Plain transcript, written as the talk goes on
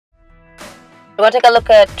You want to take a look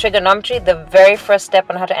at trigonometry, the very first step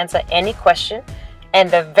on how to answer any question. And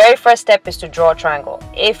the very first step is to draw a triangle.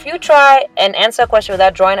 If you try and answer a question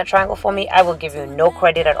without drawing a triangle for me, I will give you no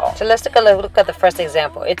credit at all. So let's take a look at the first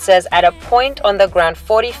example. It says at a point on the ground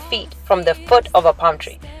 40 feet from the foot of a palm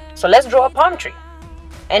tree. So let's draw a palm tree.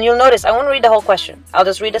 And you'll notice I won't read the whole question. I'll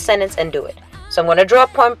just read a sentence and do it. So I'm going to draw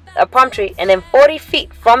a palm tree, and then 40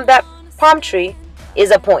 feet from that palm tree is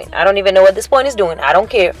a point. I don't even know what this point is doing. I don't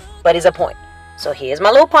care, but it's a point. So here's my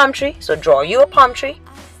little palm tree. So draw you a palm tree.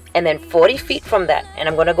 And then 40 feet from that, and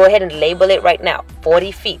I'm going to go ahead and label it right now,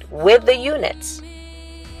 40 feet with the units.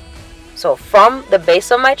 So from the base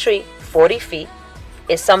of my tree, 40 feet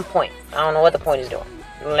is some point. I don't know what the point is doing.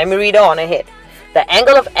 Let me read on ahead. The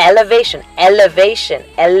angle of elevation, elevate.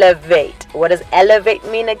 What does elevate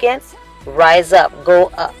mean again? Rise up, go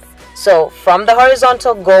up. So from the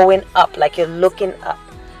horizontal, going up, like you're looking up.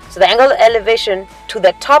 So the angle of elevation to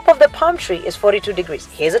the top of the palm tree is 42 degrees.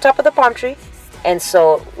 Here's the top of the palm tree. And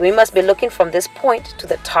so we must be looking from this point to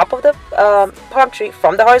the top of the palm tree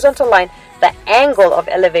from the horizontal line. The angle of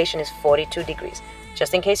elevation is 42 degrees.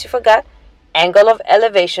 Just in case you forgot, angle of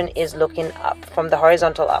elevation is looking up from the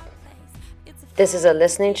horizontal up. This is a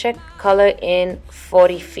listening check. Color in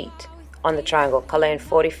 40 feet on the triangle. Color in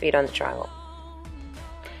 40 feet on the triangle.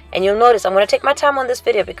 And you'll notice I'm going to take my time on this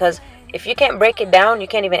video because if you can't break it down, you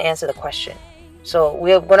can't even answer the question. So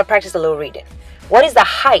we're going to practice a little reading. What is the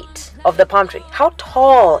height of the palm tree? How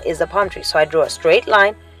tall is the palm tree? So I draw a straight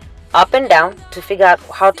line up and down to figure out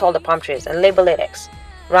how tall the palm tree is and label it X.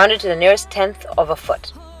 Round it to the nearest tenth of a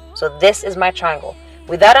foot. So this is my triangle.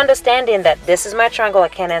 Without understanding that this is my triangle, I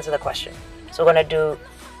can't answer the question. So we're going to do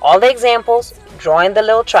all the examples, drawing the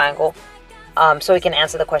little triangle, so we can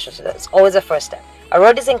answer the question. So that's always the first step. A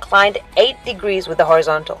road is inclined 8 degrees with the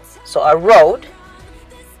horizontal. So a road,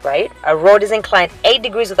 right? A road is inclined 8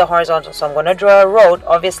 degrees with the horizontal. So I'm going to draw a road.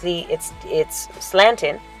 Obviously, it's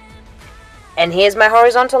slanting. And here's my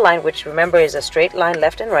horizontal line, which remember is a straight line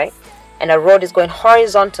left and right. And a road is going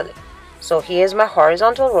horizontally. So here's my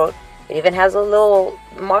horizontal road. It even has a little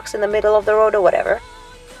marks in the middle of the road or whatever.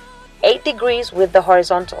 8 degrees with the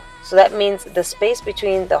horizontal. So that means the space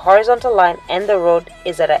between the horizontal line and the road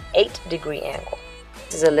is at an 8-degree angle.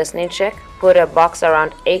 This is a listening check. Put a box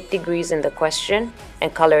around 8 degrees in the question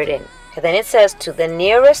and color it in. And then it says to the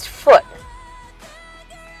nearest foot.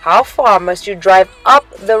 How far must you drive up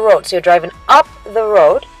the road? So you're driving up the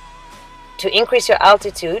road to increase your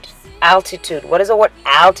altitude. Altitude. What does the word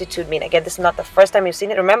altitude mean? Again, this is not the first time you've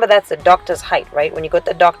seen it. Remember, that's the doctor's height, right? When you go to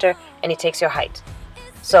the doctor and he takes your height.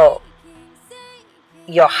 So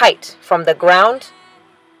your height from the ground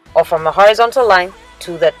or from the horizontal line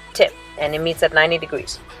to the tip, and it meets at 90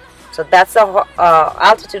 degrees. So that's the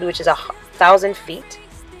altitude, which is 1,000 feet.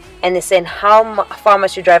 And it's saying how far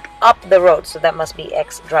must you drive up the road. So that must be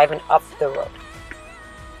X, driving up the road.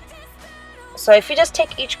 So if you just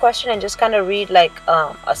take each question and just kind of read like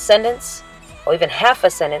a sentence or even half a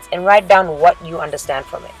sentence and write down what you understand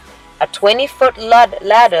from it. A 20-foot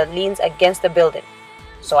ladder leans against the building.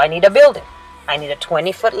 So I need a building. I need a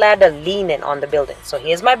 20-foot ladder leaning on the building. So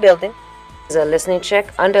here's my building. This is a listening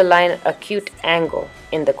check. Underline acute angle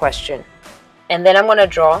in the question. And then I'm going to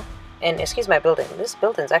draw, and excuse my building. This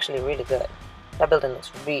building is actually really good. That building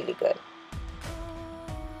looks really good.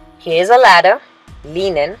 Here's a ladder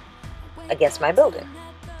leaning against my building.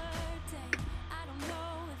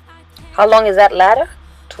 How long is that ladder?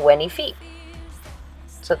 20 feet.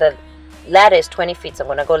 So the ladder is 20 feet. So I'm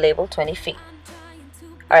going to go label 20 feet.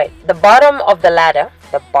 Alright, the bottom of the ladder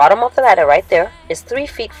right there is 3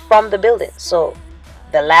 feet from the building. So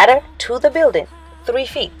the ladder to the building, 3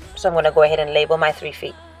 feet. So I'm going to go ahead and label my 3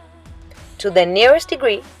 feet. To the nearest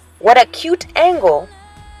degree, what acute angle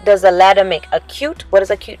does the ladder make? Acute, what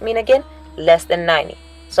does acute mean again? Less than 90.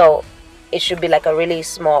 So it should be like a really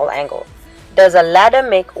small angle. Does a ladder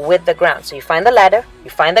make with the ground? So you find the ladder, you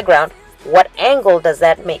find the ground. What angle does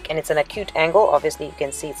that make? And it's an acute angle. Obviously, you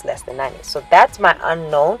can see it's less than 90. So that's my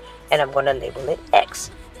unknown, and I'm going to label it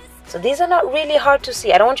X. So these are not really hard to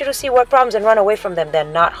see. I don't want you to see word problems and run away from them. They're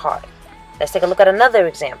not hard. Let's take a look at another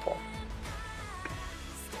example.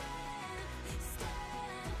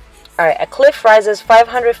 All right, a cliff rises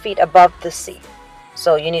 500 feet above the sea.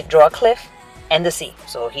 So you need to draw a cliff and the sea.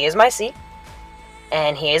 So here's my sea,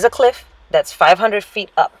 and here's a cliff that's 500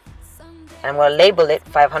 feet up. And I'm going to label it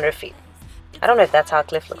 500 feet. I don't know if that's how a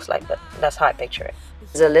cliff looks like, but that's how I picture it.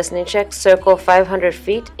 This is a listening check. Circle 500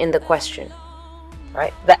 feet in the question.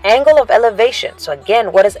 Right? The angle of elevation. So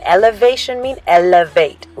again, what does elevation mean?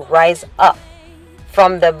 Elevate. Rise up.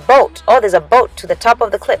 From the boat. Oh, there's a boat to the top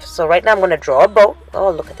of the cliff. So right now I'm going to draw a boat.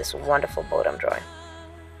 Oh, look at this wonderful boat I'm drawing.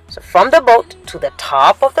 So from the boat to the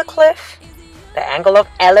top of the cliff, the angle of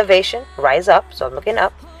elevation, rise up, so I'm looking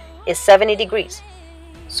up, is 70 degrees.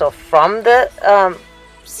 So from the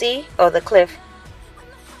sea or the cliff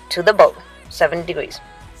to the boat, 70 degrees.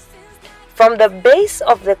 From the base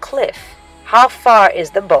of the cliff, how far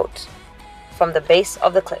is the boat from the base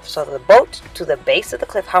of the cliff? So the boat to the base of the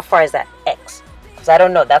cliff, how far is that? X. Because I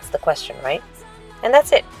don't know, that's the question, right? And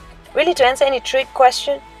that's it. Really, to answer any trig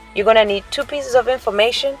question, you're going to need 2 pieces of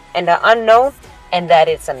information and the unknown, and that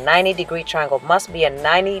it's a 90-degree triangle. Must be a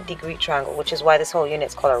 90-degree triangle, which is why this whole unit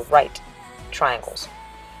is called a right triangles.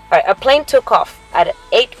 All right, a plane took off at an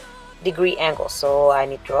 8-degree angle. So I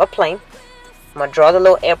need to draw a plane. I'm going to draw the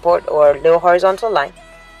little airport or little horizontal line.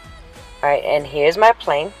 All right, and here's my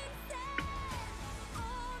plane.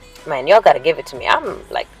 Man, y'all got to give it to me. I'm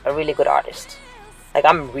like a really good artist. Like,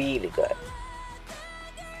 I'm really good.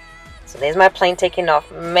 So there's my plane taking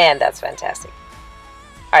off. Man, that's fantastic.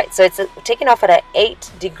 Alright, so it's taking off at an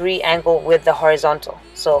 8-degree angle with the horizontal.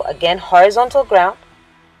 So again, horizontal ground.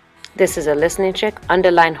 This is a listening check.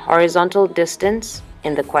 Underline horizontal distance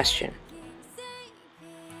in the question.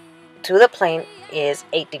 To the plane is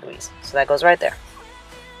 8 degrees. So that goes right there.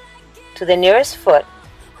 To the nearest foot,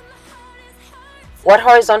 what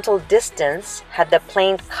horizontal distance had the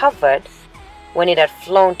plane covered when it had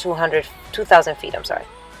flown 2,000 feet? I'm sorry.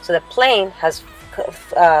 So the plane has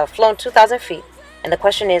flown 2,000 feet. And the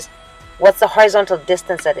question is, what's the horizontal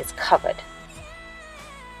distance that it's covered?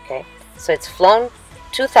 Okay, so it's flown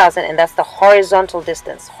 2,000, and that's the horizontal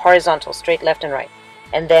distance. Horizontal, straight left and right.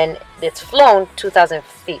 And then it's flown 2,000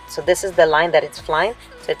 feet. So this is the line that it's flying.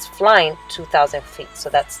 So it's flying 2,000 feet. So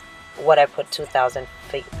that's what I put 2,000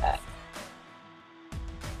 feet at.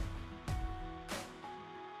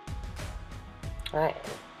 Alright,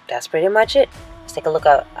 that's pretty much it. Let's take a look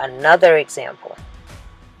at another example.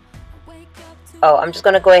 Oh, I'm just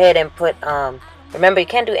going to go ahead and put, remember, you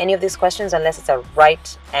can't do any of these questions unless it's a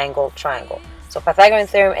right angle triangle. So Pythagorean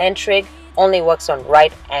theorem and trig only works on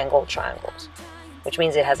right angle triangles, which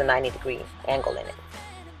means it has a 90-degree angle in it.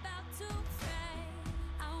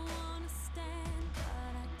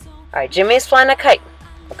 Alright, Jimmy is flying a kite.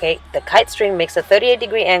 Okay, the kite string makes a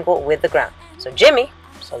 38-degree angle with the ground. So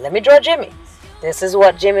let me draw Jimmy. This is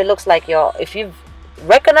what Jimmy looks like, y'all. If you've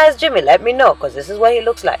recognized Jimmy, let me know, because this is what he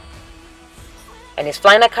looks like. And he's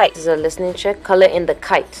flying a kite. This is a listening check. Color in the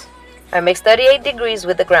kite. It makes 38 degrees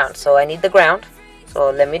with the ground. So I need the ground. So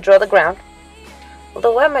let me draw the ground.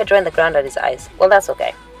 Although, why am I drawing the ground at his eyes? Well, that's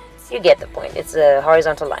okay. You get the point. It's a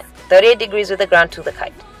horizontal line. 38 degrees with the ground to the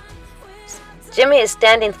kite. Jimmy is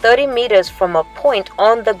standing 30 meters from a point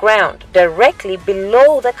on the ground, directly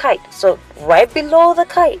below the kite. So right below the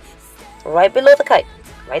kite. Right below the kite.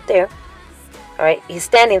 Right there. Alright, he's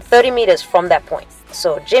standing 30 meters from that point.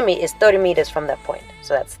 So Jimmy is 30 meters from that point.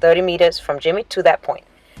 So that's 30 meters from Jimmy to that point.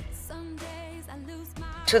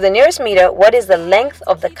 To the nearest meter, what is the length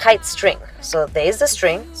of the kite string? So there's the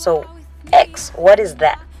string. So X, what is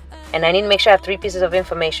that? And I need to make sure I have 3 pieces of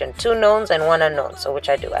information. 2 knowns and 1 unknown. So which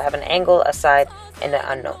I do. I have an angle, a side, and an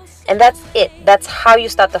unknown. And that's it. That's how you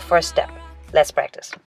start the first step. Let's practice.